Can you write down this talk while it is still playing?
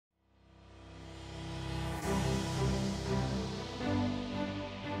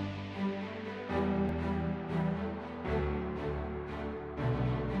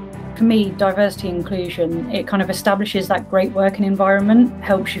For me, diversity and inclusion, it kind of establishes that great working environment,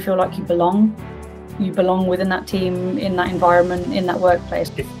 helps you feel like you belong. You belong within that team, in that environment, in that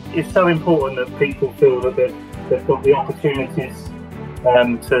workplace. It's so important that people feel that they've got the opportunities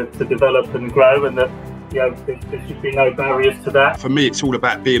to develop and grow, and that there should be no barriers to that. For me, it's all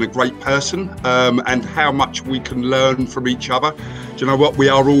about being a great person and how much we can learn from each other. Do you know what? We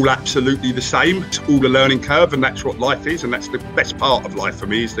are all absolutely the same. It's all a learning curve, and that's what life is, and that's the best part of life for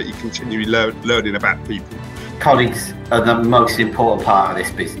me, is that you continually learning about people. Colleagues are the most important part of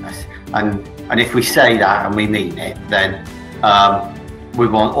this business, and if we say that and we mean it, then we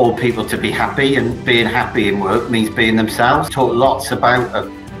want all people to be happy, and being happy in work means being themselves. Talk lots about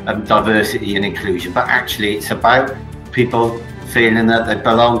diversity and inclusion, but actually it's about people feeling that they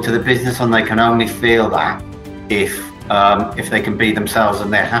belong to the business, and they can only feel that if they can be themselves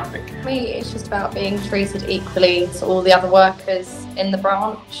and they're happy. For me, it's just about being treated equally to all the other workers in the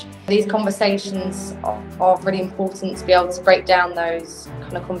branch. These conversations are really important to be able to break down those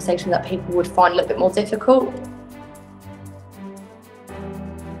kind of conversations that people would find a little bit more difficult.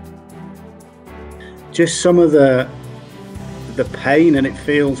 Just some of the pain, and it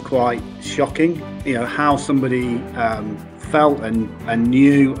feels quite shocking, how somebody felt and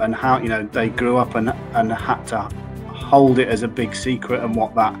knew, and how they grew up and had to hold it as a big secret, and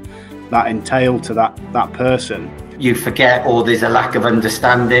what that entailed to that person. You forget, or there's a lack of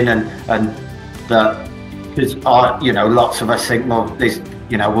understanding, and that because lots of us think, well, there's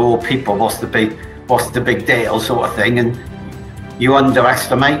we're all people, what's the big deal sort of thing, and you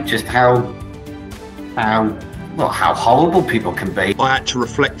underestimate just how horrible people can be. I had to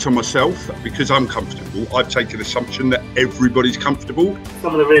reflect on myself, because I'm comfortable. I've taken the assumption that everybody's comfortable.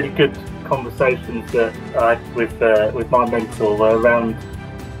 Some of the really good conversations that I had with my mentor were around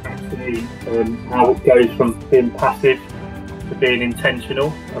actually how it goes from being passive to being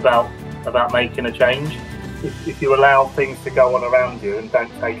intentional about making a change. If you allow things to go on around you and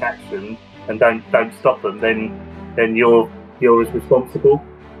don't take action and don't stop them, then you're as responsible.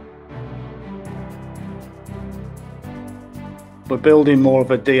 We're building more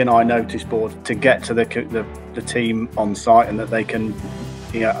of a D&I notice board to get to the team on site, and that they can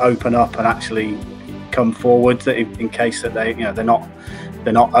open up and actually come forward, that in case that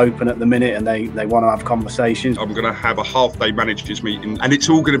they're not open at the minute and they want to have conversations. I'm going to have a half-day managers meeting, and it's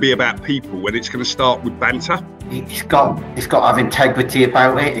all going to be about people, and it's going to start with banter. It's got to have integrity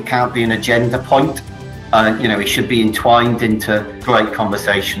about it. It can't be an agenda point. It should be entwined into great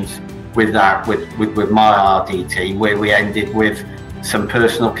conversations with my RD team, where we ended with some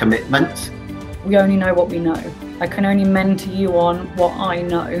personal commitments. We only know what we know. I can only mentor you on what I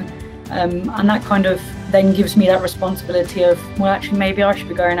know, and that kind of then gives me that responsibility of, well, actually maybe I should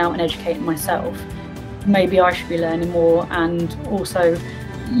be going out and educating myself. Maybe I should be learning more, and also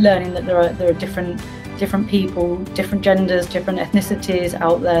learning that there are different people, different genders, different ethnicities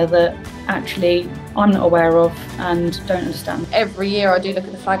out there that actually I'm not aware of and don't understand. Every year I do look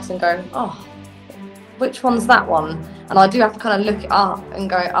at the flags and go, oh, which one's that one? And I do have to kind of look it up and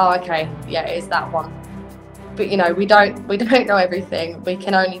go, oh, okay, yeah, it is that one. But we don't know everything. We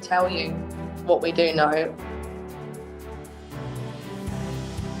can only tell you what we do know.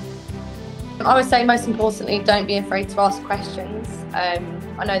 I would say, most importantly, don't be afraid to ask questions.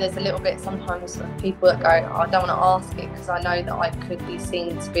 I know there's a little bit sometimes of people that go, oh, I don't want to ask it because I know that I could be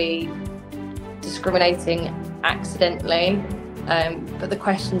seen to be discriminating accidentally. But the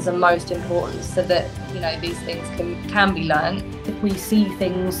questions are most important, so that these things can be learned. If we see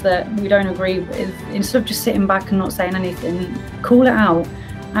things that we don't agree with, instead of just sitting back and not saying anything, call it out.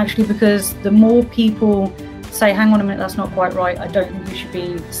 Actually, because the more people say, hang on a minute, that's not quite right, I don't think you should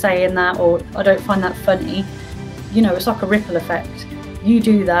be saying that, or I don't find that funny, it's like a ripple effect. You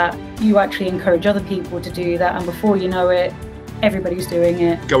do that, you actually encourage other people to do that, and before you know it, everybody's doing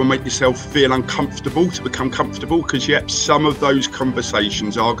it. Go and make yourself feel uncomfortable to become comfortable, because some of those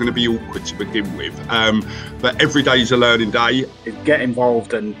conversations are going to be awkward to begin with, but every day is a learning day. Get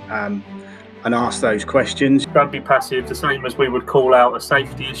involved and ask those questions. Don't be passive. The same as we would call out a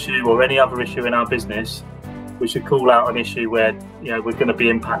safety issue or any other issue in our business, we should call out an issue where we're going to be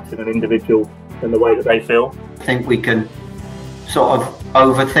impacting an individual in the way that they feel. I think we can sort of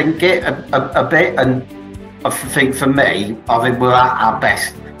overthink it a bit, and I think for me, I think we're at our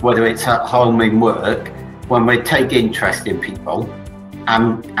best, whether it's at home, in work, when we take interest in people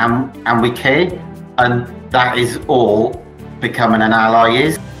and we care, and that is all becoming an ally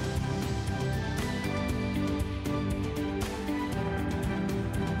is.